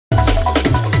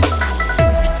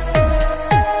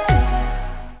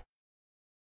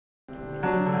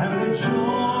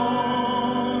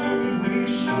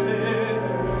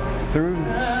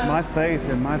faith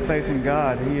and my faith in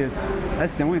God,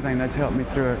 that's the only thing that's helped me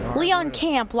through it. Leon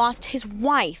Camp lost his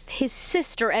wife, his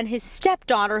sister, and his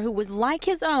stepdaughter, who was like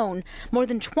his own, more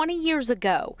than 20 years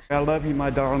ago. I love you, my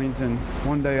darlings, and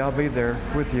one day I'll be there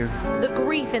with you. The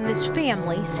grief in this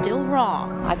family still raw.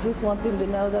 I just want them to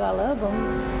know that I love them,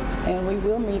 and we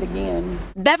will meet again.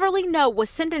 Beverly Noe was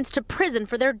sentenced to prison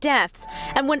for their deaths,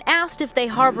 and when asked if they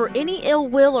harbor any ill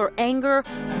will or anger,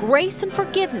 grace and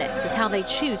forgiveness is how they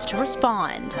choose to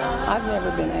respond. I've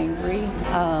never been angry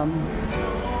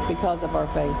because of our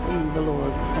faith in the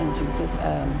Lord and Jesus.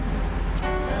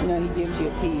 You know, He gives you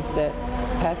a peace that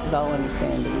passes all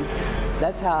understanding.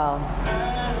 That's how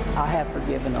I have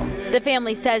forgiven them. The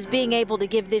family says being able to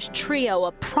give this trio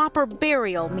a proper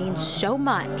burial means so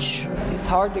much. It's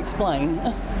hard to explain.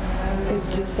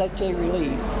 It's just such a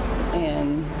relief,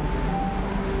 and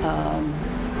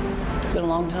it's been a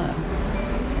long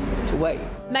time to wait.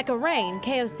 Mecca Rain,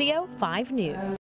 KOCO 5 News.